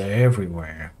guys are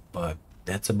everywhere, but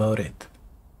that's about it.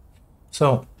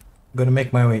 So, I'm gonna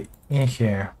make my way in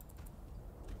here.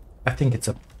 I think it's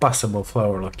a possible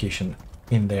flower location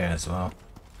in there as well.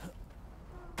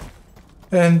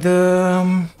 And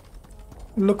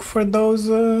look for those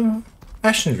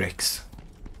ashen drakes.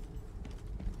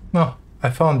 No, I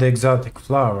found the exotic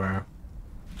flower,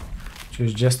 which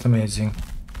is just amazing.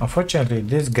 Unfortunately,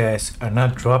 these guys are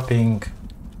not dropping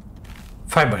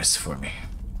fibers for me.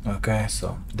 Okay,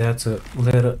 so that's a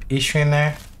little issue in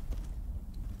there.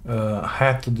 I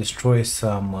had to destroy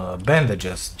some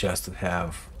bandages just to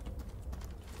have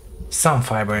some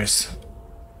fibers,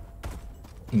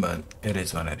 but it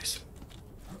is what it is.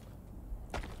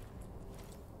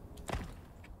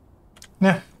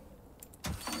 Yeah,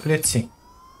 let's see.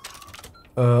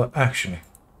 Actually,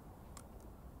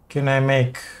 can I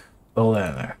make a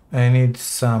ladder? I need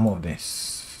some of this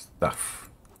stuff.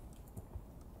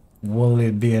 Will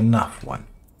it be enough one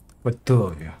for two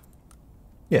of you?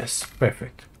 Yes,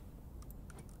 perfect.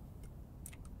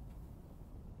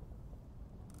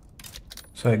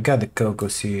 So I got the cocoa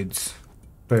seeds,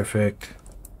 perfect.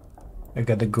 I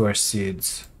got the gorse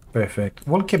seeds, perfect.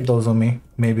 We'll keep those on me,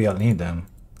 maybe I'll need them.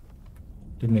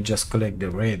 Let me just collect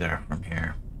the radar from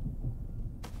here.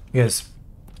 Yes,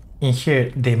 in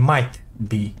here they might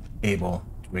be able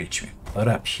to reach me, but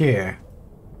up here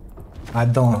I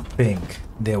don't think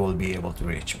they will be able to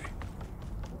reach me.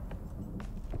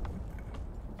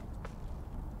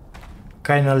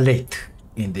 Kinda late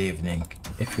in the evening,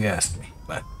 if you ask me,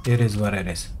 but it is what it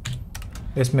is.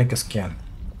 Let's make a scan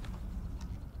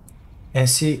and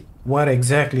see what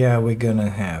exactly are we gonna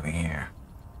have in here.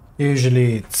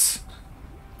 Usually it's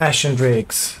ashen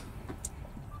drakes,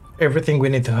 everything we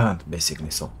need to hunt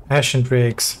basically. So ashen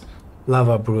drakes,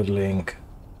 lava broodling,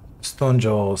 stone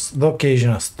jaws, the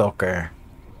occasional stalker.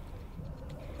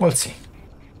 We'll see.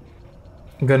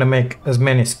 I'm gonna make as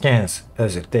many scans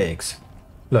as it takes.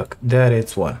 Look, there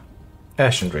it's one.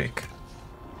 Ashen drake.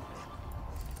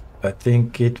 I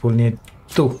think it will need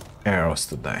 2 arrows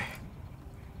to die.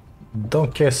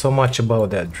 Don't care so much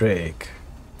about that drake.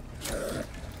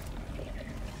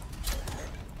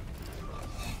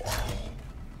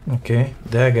 Okay,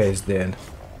 that guy is dead.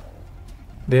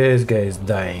 This guy is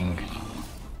dying.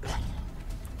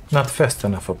 Not fast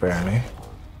enough apparently.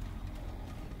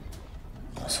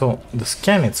 So the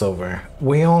scan is over.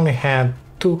 We only had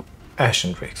 2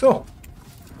 ashen drakes. Oh,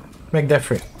 make that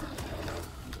free.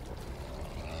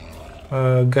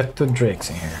 Got 2 drakes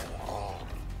in here.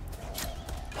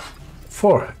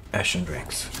 4 ashen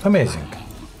drakes. Amazing.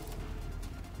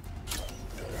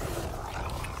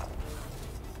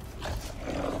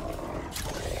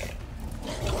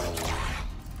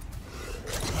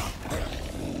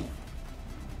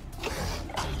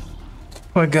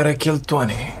 I gotta kill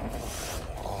 20.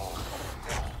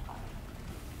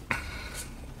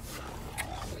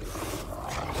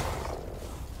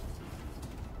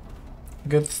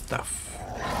 Good stuff.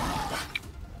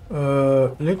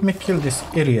 Let me kill these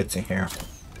idiots in here.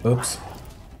 Oops.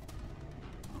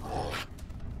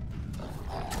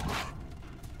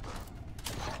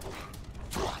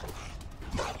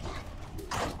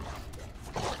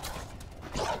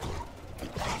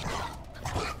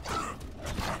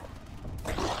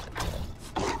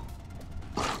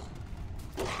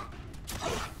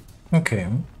 Okay.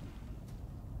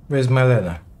 Where's my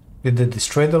ladder? Did they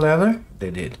destroy the ladder?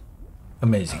 They did.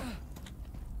 Amazing.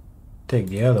 Take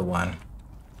the other one.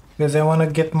 Because I want to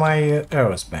get my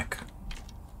arrows back.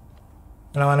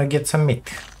 And I want to get some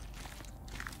meat.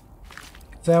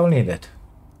 Because I will need it.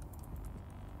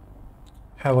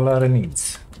 Have a lot of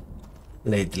needs.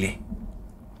 Lately.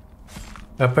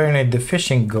 Apparently the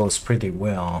fishing goes pretty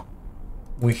well.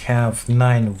 We have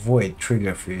 9 void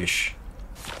triggerfish,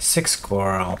 6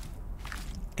 coral,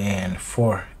 and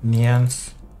 4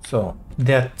 neons. So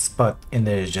that spot in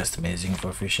there is just amazing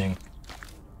for fishing.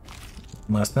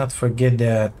 Must not forget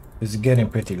that it's getting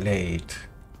pretty late.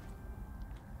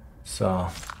 So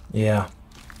yeah.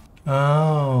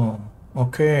 Oh,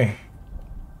 okay.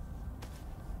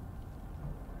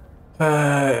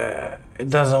 It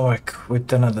doesn't work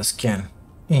with another scan.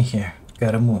 In here,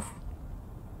 gotta move.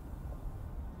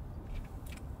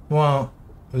 Well,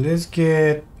 let's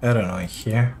get, I don't know, in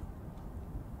here.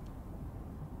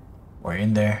 Or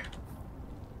in there.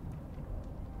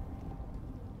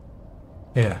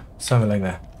 Yeah, something like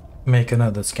that. Make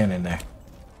another scan in there.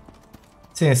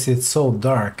 Since it's so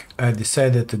dark, I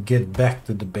decided to get back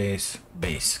to the base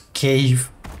cave,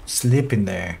 sleep in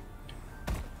there,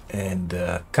 and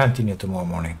continue tomorrow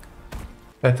morning.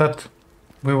 I thought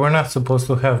we were not supposed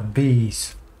to have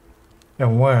bees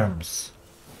and worms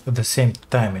at the same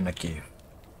time in a cave.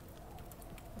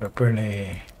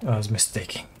 Apparently I was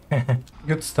mistaken.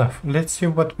 Good stuff. Let's see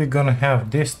what we're gonna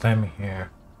have this time here.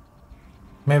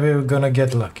 Maybe we're gonna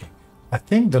get lucky. I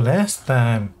think the last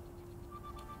time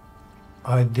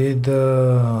I did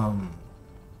up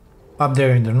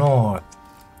there in the north,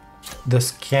 the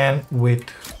scan with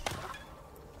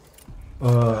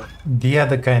the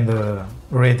other kind of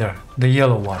radar, the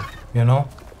yellow one, you know?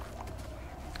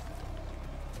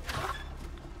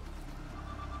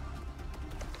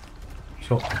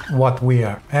 So what we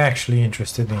are actually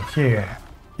interested in here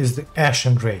is the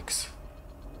Ashen Drakes.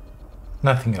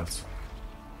 Nothing else.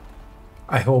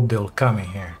 I hope they'll come in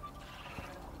here.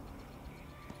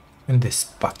 In this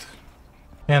spot.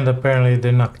 And apparently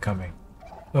they're not coming.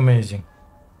 Amazing.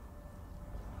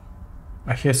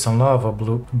 I hear some lava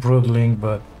brooding,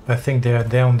 but I think they are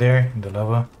down there in the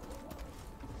lava.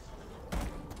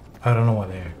 I don't know what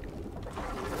they are.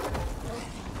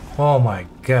 Oh my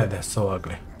god, that's so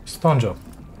ugly. Stone Joe,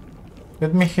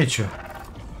 let me hit you.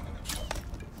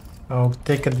 I'll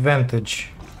take advantage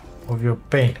of your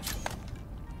pain.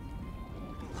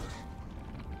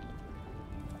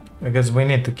 I guess we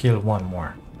need to kill one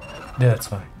more. That's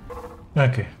fine.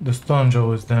 Okay, the Stone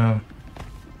Joe is down.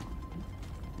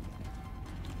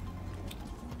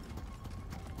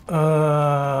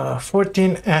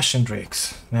 14 Ashen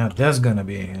Drakes. Now that's gonna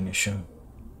be an issue.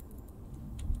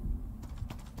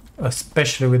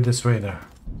 Especially with this radar.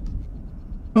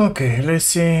 Okay, let's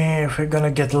see if we're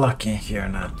gonna get lucky here or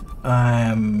not.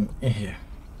 I'm in here.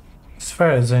 As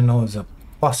far as I know, there's a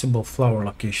possible flower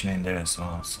location in there as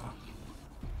well, so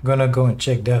gonna go and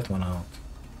check that one out.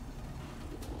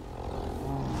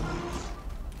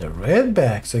 The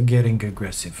redbacks are getting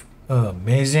aggressive.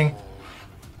 Amazing.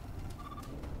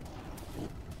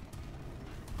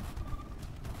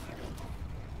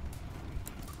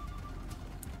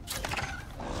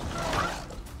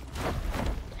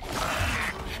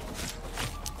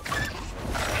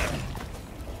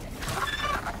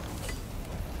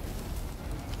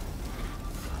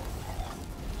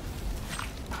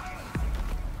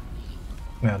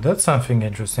 Now that's something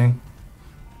interesting.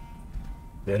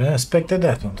 Didn't expect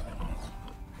that one.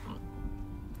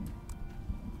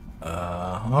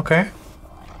 Okay.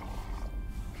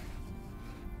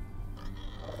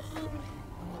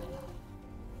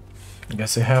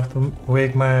 Guess I have to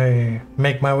make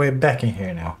my way back in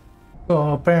here now.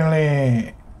 So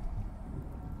apparently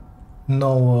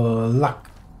no luck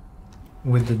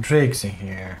with the drakes in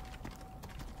here.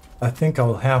 I think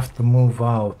I'll have to move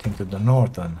out into the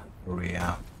northern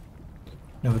area.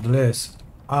 Nevertheless,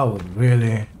 I would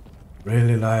really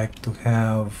like to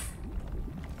have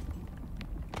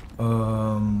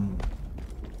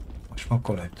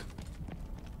whatchamacallit,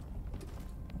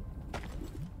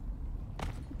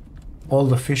 all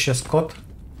the fishes caught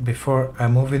before I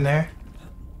move in there.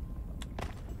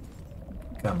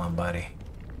 Come on, buddy.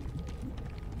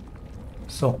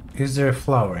 So, is there a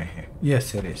flower in here?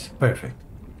 Yes, it is. Perfect.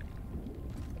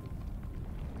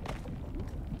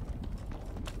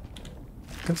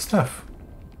 Good stuff.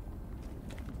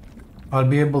 I'll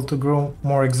be able to grow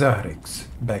more exotics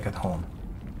back at home.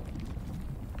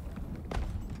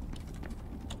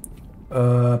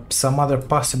 Some other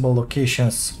possible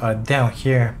locations are down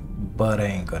here, but I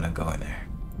ain't gonna go in there.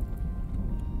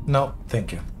 No,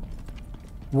 thank you.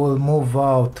 We'll move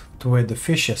out to where the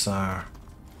fishes are,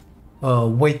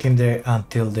 waiting there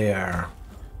until they are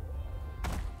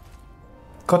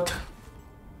caught,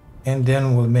 and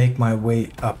then we'll make my way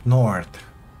up north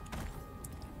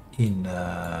in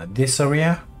this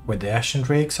area where the Ashen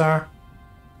Drakes are.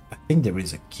 I think there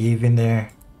is a cave in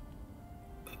there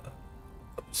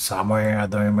somewhere, I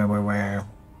don't remember where.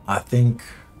 I think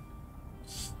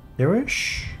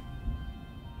here-ish.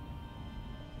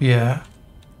 Yeah,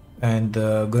 and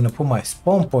gonna put my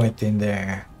spawn point in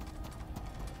there.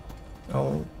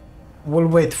 Oh, we'll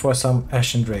wait for some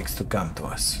Ashen Drakes to come to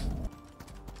us.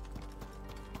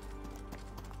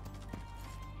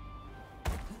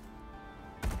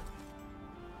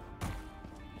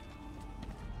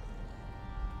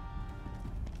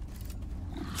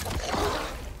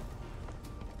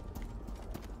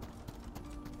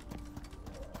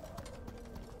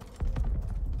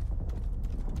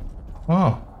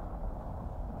 Oh,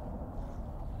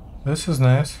 this is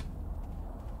nice.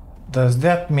 Does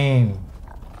that mean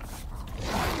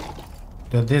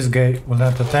that this guy will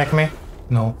not attack me?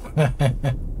 No.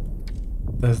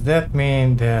 Does that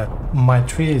mean that my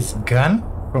tree is gone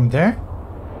from there?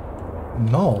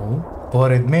 No,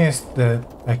 but it means that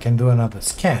I can do another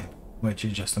scan, which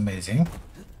is just amazing.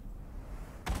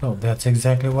 So that's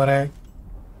exactly what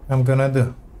I'm gonna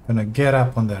do. Gonna get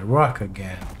up on that rock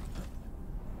again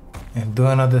and do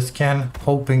another scan,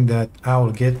 hoping that I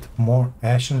will get more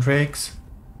Ashen Drakes.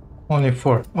 Only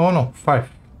 4. Oh no, 5.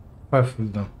 5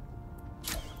 of them.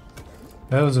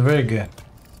 That was very good.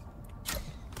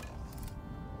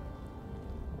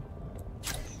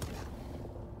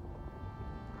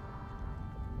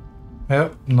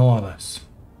 Yep, no others.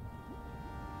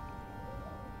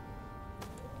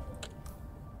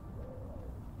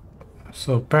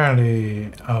 So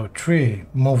apparently our tree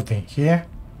moved in here,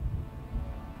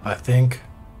 I think.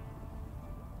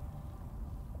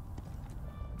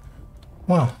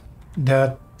 Well,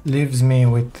 that leaves me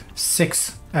with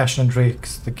 6 ashen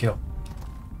drakes to kill.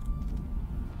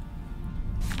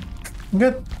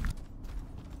 Good.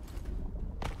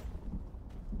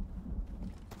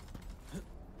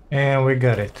 And we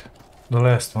got it. The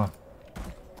last one.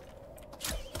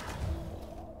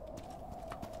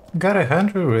 Got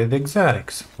 100 red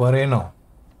exotics. What do you know?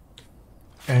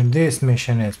 And this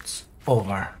mission is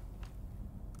over.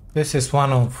 This is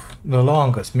one of the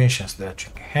longest missions that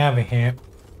you can have in here.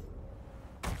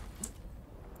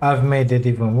 I've made it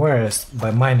even worse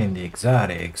by mining the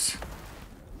exotics.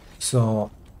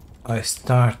 So I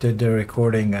started the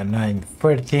recording at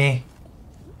 9:30.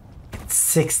 It's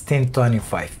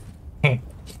 16:25.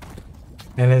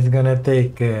 And it's gonna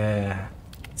take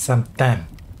some time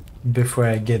before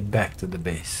I get back to the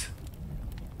base.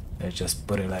 Let's just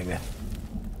put it like that.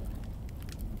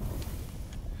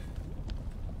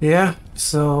 Yeah,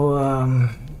 so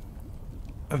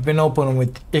I've been open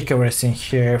with Icarus in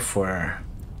here for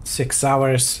 6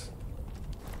 hours.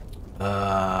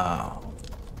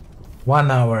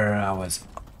 1 hour I was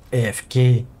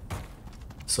AFK,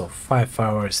 so 5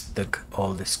 hours took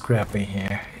all this crap in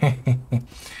here.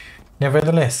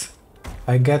 Nevertheless,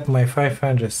 I got my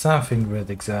 500 something red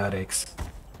exotics.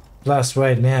 Plus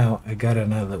right now I got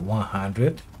another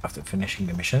 100 after finishing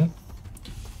the mission.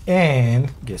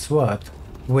 And guess what?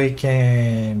 We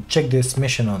can check this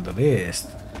mission on the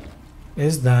list.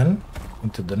 It's done.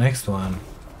 Into the next one.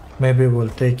 Maybe we'll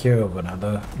take care of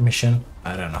another mission.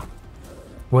 I don't know.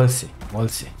 We'll see. We'll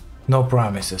see. No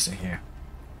promises in here.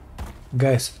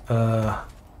 Guys,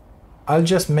 I'll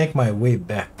just make my way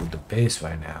back to the base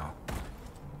right now.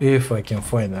 If I can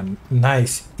find a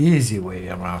nice, easy way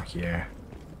around here.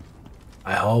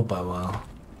 I hope I will.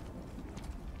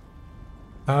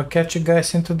 I'll catch you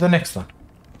guys into the next one.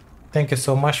 Thank you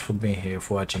so much for being here,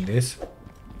 for watching this.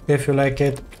 If you like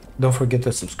it, don't forget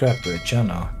to subscribe to the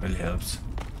channel, it really helps.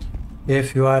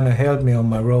 If you want to help me on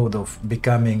my road of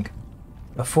becoming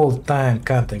a full-time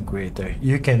content creator,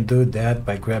 you can do that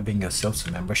by grabbing yourself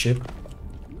a membership.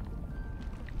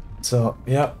 So,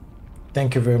 yeah,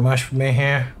 thank you very much for being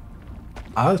here.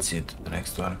 I'll see you to the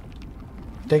next one.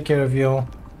 Take care of you all.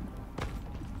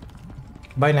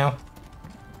 Bye now.